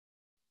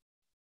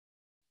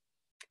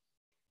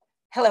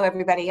Hello,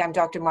 everybody. I'm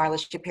Dr. Marla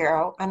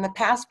Shapiro. I'm the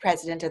past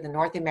president of the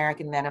North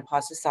American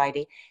Menopause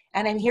Society,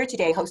 and I'm here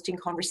today hosting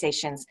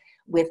conversations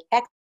with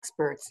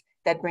experts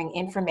that bring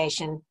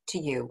information to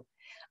you.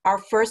 Our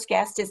first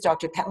guest is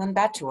Dr. Petlin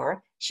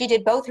Batur. She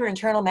did both her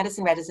internal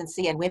medicine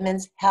residency and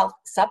women's health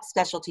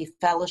subspecialty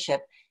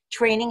fellowship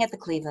training at the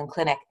Cleveland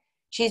Clinic.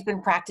 She's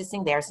been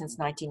practicing there since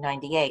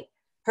 1998.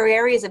 Her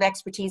areas of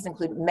expertise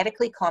include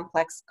medically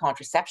complex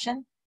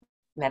contraception,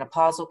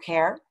 menopausal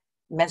care,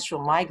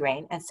 menstrual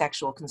migraine, and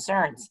sexual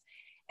concerns.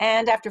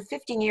 And after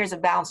 15 years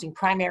of balancing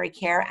primary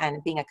care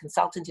and being a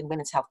consultant in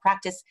women's health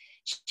practice,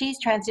 she's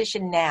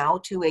transitioned now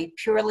to a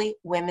purely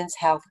women's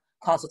health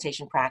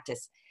consultation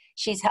practice.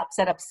 She's helped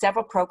set up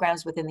several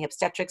programs within the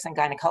obstetrics and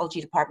gynecology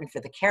department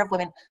for the care of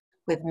women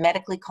with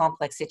medically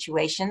complex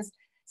situations,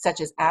 such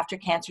as after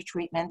cancer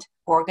treatment,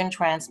 organ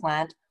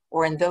transplant,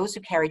 or in those who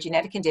carry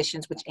genetic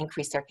conditions which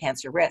increase their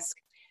cancer risk.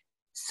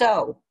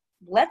 So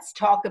let's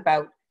talk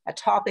about a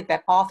topic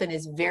that often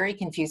is very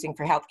confusing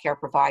for healthcare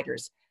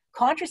providers: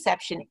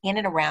 contraception in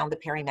and around the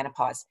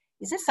perimenopause.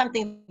 Is this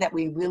something that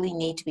we really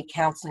need to be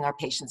counseling our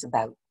patients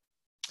about?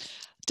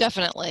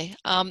 Definitely.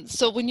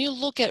 So when you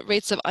look at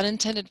rates of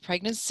unintended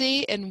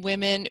pregnancy in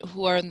women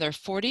who are in their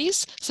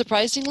 40s,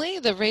 surprisingly,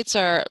 the rates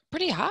are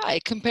pretty high,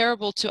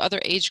 comparable to other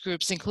age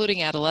groups,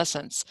 including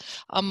adolescents.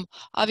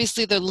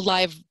 Obviously, the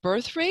live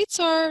birth rates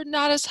are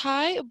not as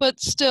high, but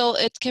still,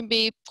 it can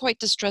be quite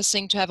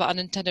distressing to have an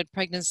unintended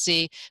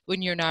pregnancy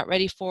when you're not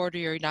ready for it or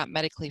you're not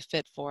medically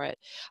fit for it.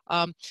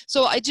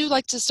 So I do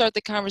like to start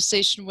the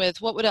conversation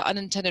with, what would an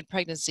unintended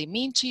pregnancy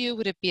mean to you?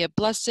 Would it be a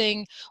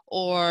blessing,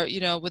 or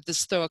would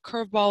this throw a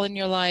curveball in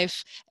your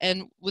life,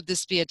 and would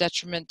this be a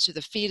detriment to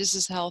the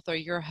fetus's health or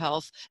your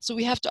health? So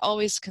we have to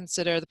always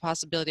consider the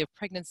possibility of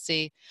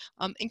pregnancy,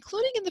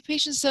 including in the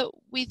patients that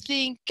we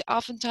think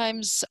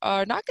oftentimes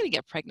are not going to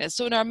get pregnant.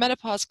 So in our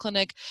menopause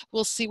clinic,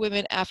 we'll see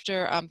women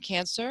after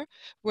cancer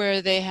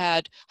where they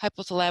had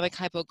hypothalamic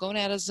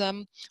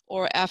hypogonadism,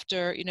 or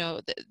after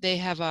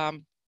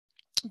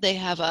they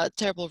have a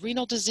terrible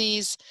renal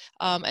disease,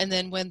 and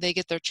then when they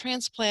get their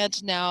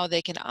transplant, now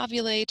they can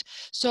ovulate.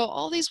 So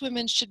all these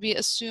women should be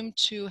assumed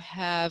to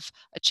have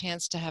a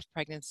chance to have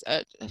pregnancy,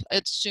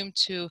 assumed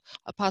to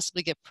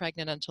possibly get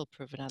pregnant until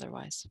proven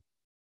otherwise.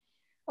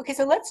 Okay,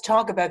 so let's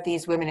talk about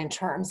these women in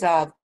terms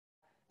of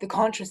the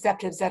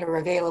contraceptives that are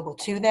available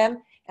to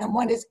them and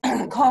what is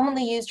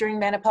commonly used during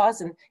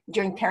menopause and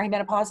during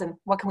perimenopause, and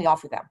what can we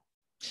offer them?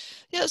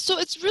 Yeah, so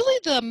it's really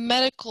the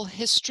medical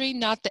history,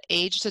 not the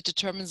age, that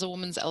determines a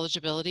woman's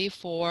eligibility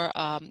for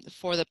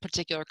the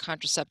particular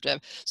contraceptive.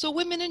 So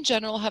women in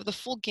general have the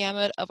full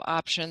gamut of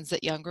options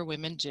that younger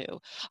women do.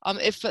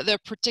 If they're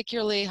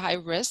particularly high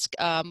risk,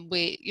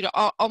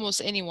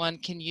 almost anyone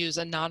can use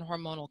a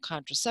non-hormonal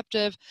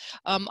contraceptive.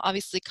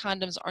 Obviously,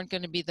 condoms aren't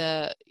going to be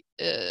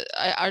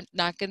are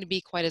not going to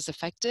be quite as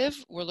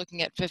effective. We're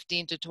looking at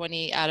 15 to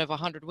 20 out of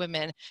 100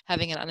 women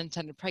having an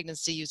unintended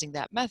pregnancy using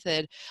that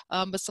method,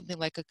 but something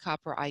like a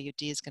copper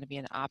IUD is going to be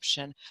an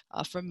option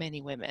for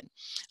many women.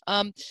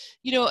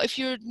 If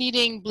you're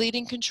needing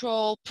bleeding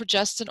control,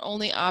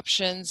 progestin-only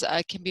options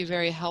can be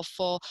very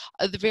helpful.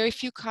 The very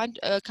few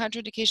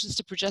contraindications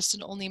to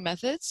progestin-only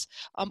methods,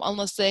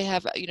 unless they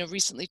have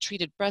recently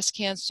treated breast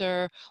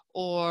cancer,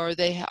 or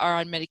they are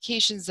on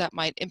medications that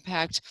might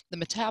impact the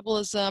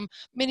metabolism.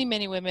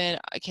 Many women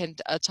can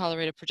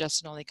tolerate a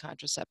progestin-only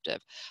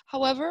contraceptive.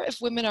 However, if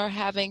women are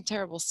having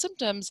terrible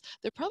symptoms,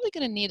 they're probably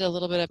going to need a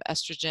little bit of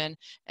estrogen,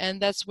 and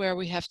that's where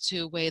we have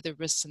to weigh the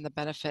risks and the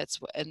benefits,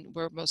 and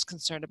we're most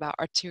concerned about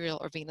arterial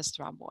or venous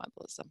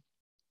thromboembolism.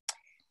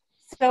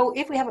 So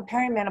if we have a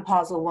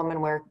perimenopausal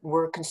woman where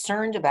we're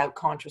concerned about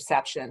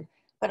contraception,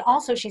 but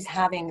also she's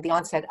having the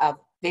onset of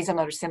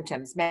vasomotor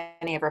symptoms.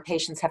 Many of our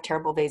patients have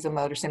terrible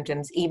vasomotor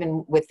symptoms,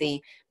 even with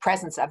the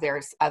presence of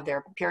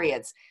their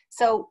periods.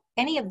 So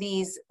any of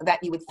these that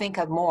you would think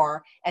of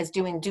more as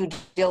doing due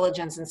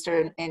diligence and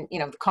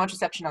the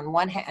contraception on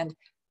one hand,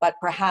 but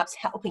perhaps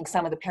helping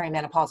some of the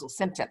perimenopausal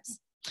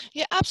symptoms.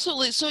 Yeah,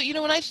 absolutely. So,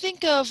 when I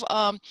think of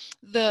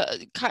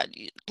the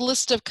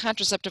list of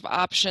contraceptive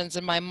options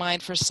in my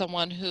mind for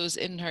someone who's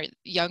in her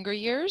younger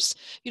years,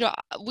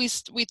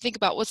 we think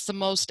about what's the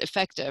most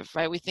effective,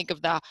 right? We think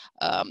of the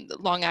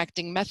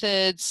long-acting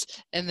methods,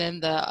 and then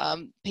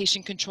the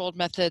patient-controlled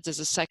methods as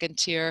a second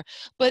tier.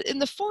 But in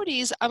the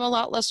 40s, I'm a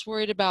lot less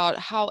worried about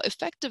how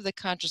effective the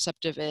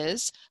contraceptive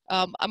is.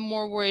 I'm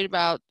more worried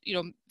about,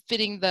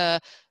 fitting the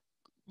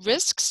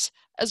risks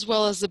as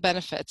well as the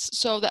benefits.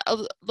 So the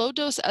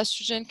low-dose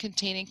estrogen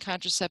containing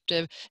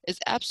contraceptive is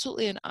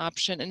absolutely an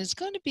option, and is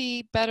going to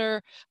be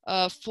better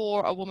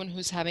for a woman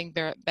who's having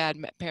bad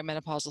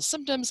perimenopausal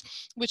symptoms,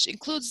 which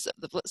includes,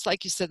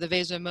 like you said, the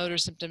vasomotor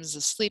symptoms,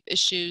 the sleep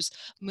issues,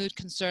 mood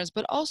concerns,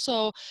 but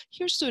also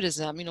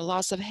hirsutism,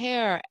 loss of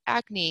hair,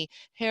 acne,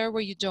 hair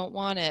where you don't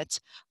want it,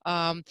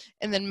 and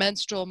then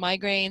menstrual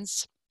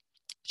migraines.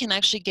 can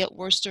actually get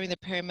worse during the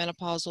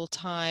perimenopausal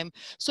time.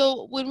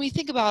 So when we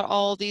think about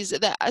all these,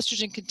 the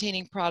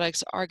estrogen-containing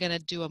products are going to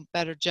do a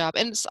better job.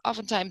 And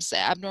oftentimes,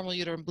 abnormal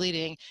uterine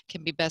bleeding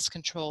can be best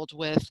controlled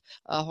with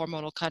a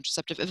hormonal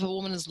contraceptive if a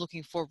woman is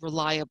looking for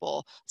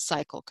reliable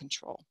cycle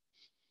control.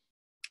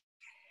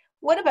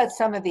 What about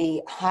some of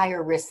the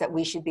higher risks that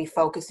we should be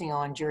focusing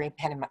on during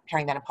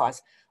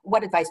perimenopause?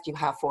 What advice do you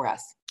have for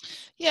us?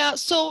 Yeah,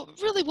 so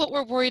really what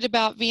we're worried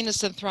about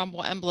venous and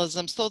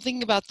thromboembolism. So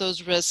thinking about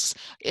those risks,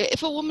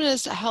 if a woman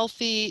is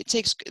healthy,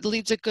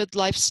 leads a good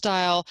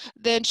lifestyle,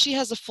 then she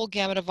has a full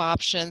gamut of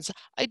options.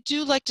 I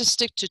do like to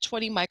stick to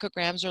 20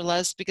 micrograms or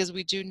less because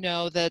we do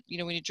know that,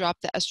 when you drop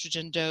the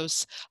estrogen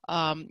dose,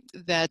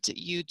 that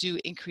you do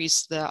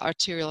increase the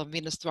arterial and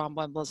venous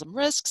thromboembolism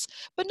risks,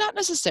 but not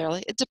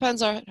necessarily. It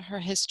depends on her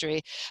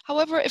history.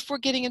 However, if we're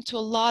getting into a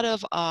lot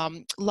of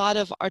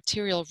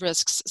arterial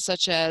risks,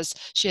 such as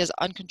she has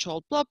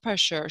uncontrolled blood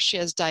pressure, she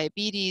has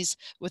diabetes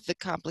with the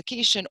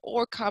complication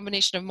or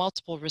combination of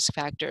multiple risk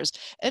factors,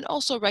 and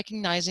also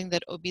recognizing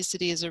that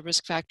obesity is a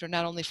risk factor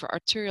not only for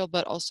arterial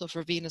but also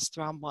for venous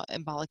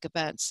thromboembolic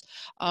events.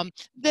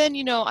 Then,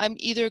 I'm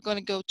either going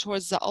to go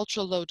towards the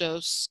ultra low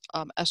dose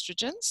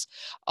estrogens.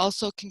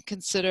 Also can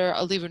consider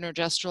a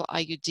levonorgestrel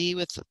IUD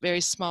with a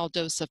very small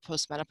dose of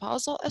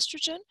postmenopausal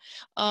estrogen.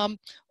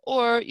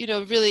 Or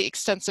really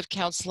extensive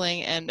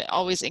counseling, and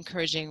always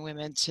encouraging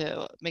women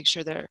to make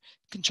sure they're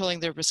controlling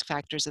their risk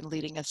factors and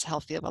leading as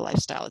healthy of a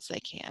lifestyle as they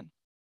can.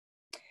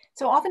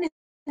 So often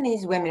in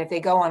these women, if they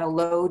go on a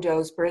low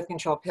dose birth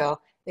control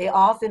pill, they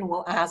often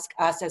will ask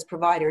us as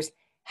providers,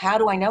 how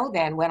do I know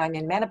then when I'm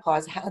in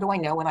menopause? How do I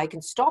know when I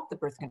can stop the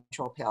birth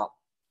control pill?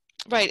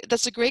 Right.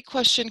 That's a great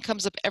question.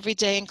 Comes up every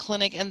day in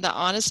clinic. And the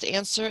honest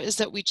answer is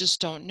that we just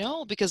don't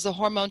know because the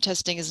hormone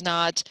testing is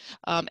not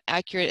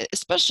accurate,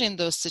 especially in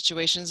those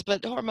situations.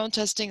 But hormone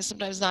testing is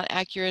sometimes not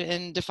accurate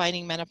in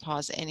defining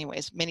menopause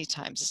anyways. Many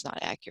times it's not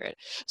accurate.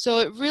 So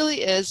it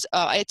really is.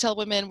 I tell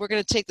women, we're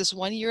going to take this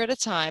 1 year at a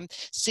time,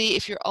 see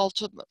if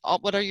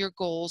what are your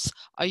goals?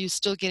 Are you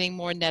still getting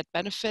more net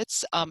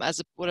benefits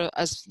as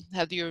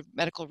have your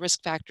medical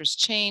risk factors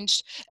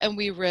changed? And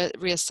we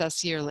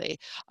reassess yearly.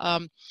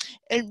 And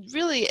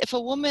really, if a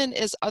woman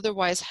is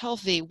otherwise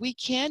healthy, we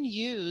can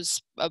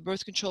use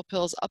birth control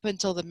pills up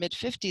until the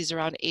mid-50s,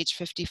 around age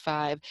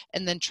 55,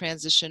 and then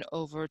transition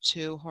over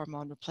to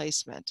hormone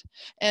replacement.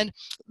 And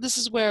this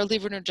is where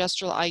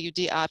levonorgestrel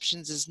IUD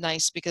options is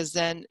nice because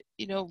then,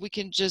 we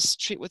can just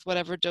treat with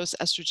whatever dose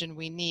estrogen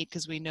we need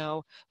because we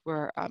know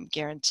we're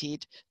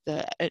guaranteed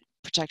the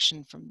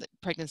protection from the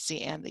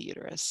pregnancy and the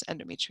uterus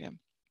endometrium.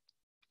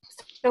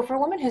 So for a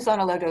woman who's on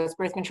a low dose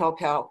birth control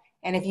pill,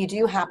 and if you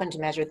do happen to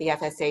measure the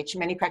FSH,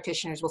 many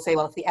practitioners will say,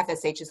 well, if the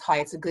FSH is high,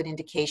 it's a good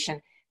indication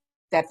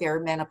that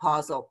they're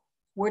menopausal.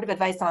 Word of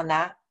advice on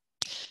that?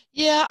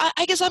 Yeah,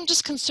 I guess I'm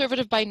just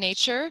conservative by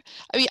nature.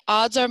 I mean,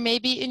 odds are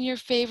maybe in your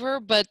favor,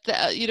 but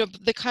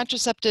the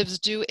contraceptives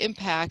do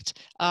impact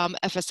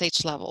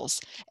FSH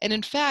levels. And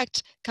in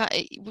fact,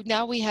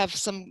 now we have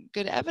some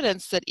good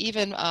evidence that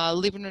even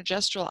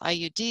levonorgestrel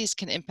IUDs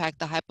can impact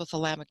the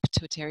hypothalamic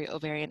pituitary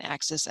ovarian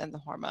axis and the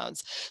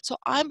hormones. So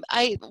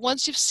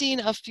once you've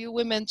seen a few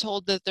women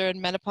told that they're in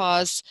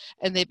menopause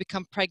and they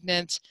become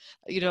pregnant,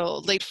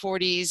 late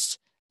 40s,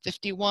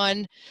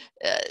 51,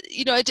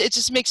 it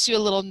just makes you a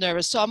little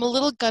nervous. So I'm a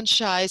little gun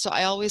shy. So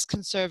I always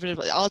conservative.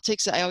 I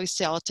always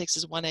say all it takes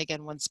is one egg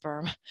and one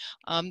sperm.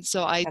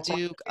 So I That's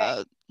do,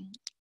 okay.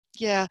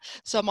 yeah.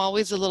 So I'm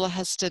always a little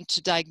hesitant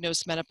to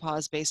diagnose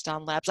menopause based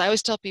on labs. I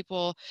always tell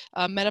people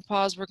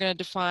menopause we're going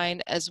to define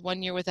as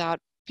 1 year without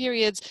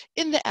periods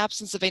in the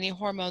absence of any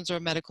hormones or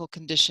medical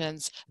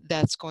conditions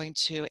that's going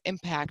to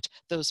impact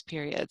those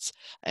periods.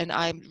 And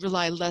I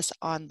rely less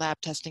on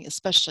lab testing,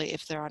 especially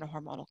if they're on a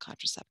hormonal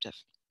contraceptive.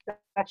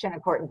 Such an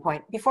important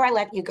point. Before I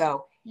let you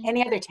go,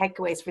 any other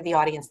takeaways for the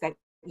audience that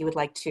you would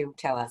like to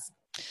tell us?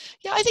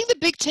 Yeah, I think the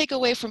big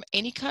takeaway from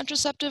any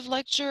contraceptive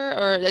lecture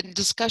or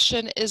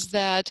discussion is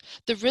that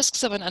the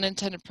risks of an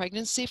unintended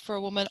pregnancy for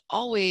a woman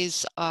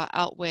always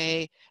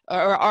outweigh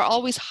or are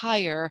always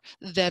higher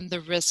than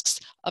the risks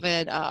of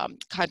a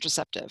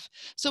contraceptive.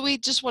 So we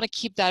just want to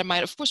keep that in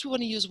mind. Of course, we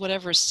want to use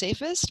whatever is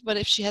safest, but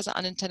if she has an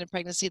unintended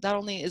pregnancy, not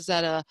only is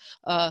that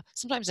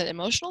sometimes an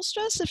emotional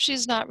stress if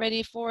she's not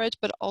ready for it,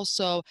 but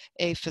also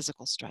a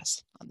physical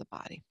stress on the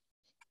body.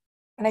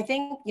 And I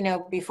think,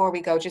 before we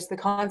go, just the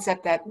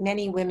concept that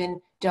many women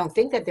don't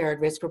think that they're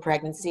at risk for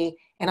pregnancy,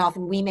 and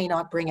often we may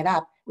not bring it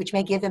up, which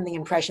may give them the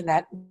impression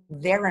that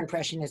their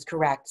impression is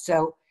correct.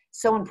 So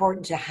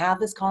important to have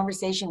this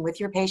conversation with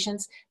your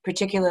patients,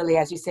 particularly,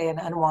 as you say, an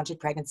unwanted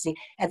pregnancy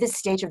at this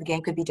stage of the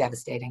game could be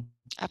devastating.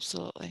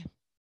 Absolutely.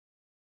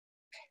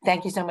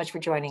 Thank you so much for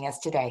joining us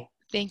today.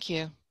 Thank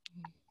you.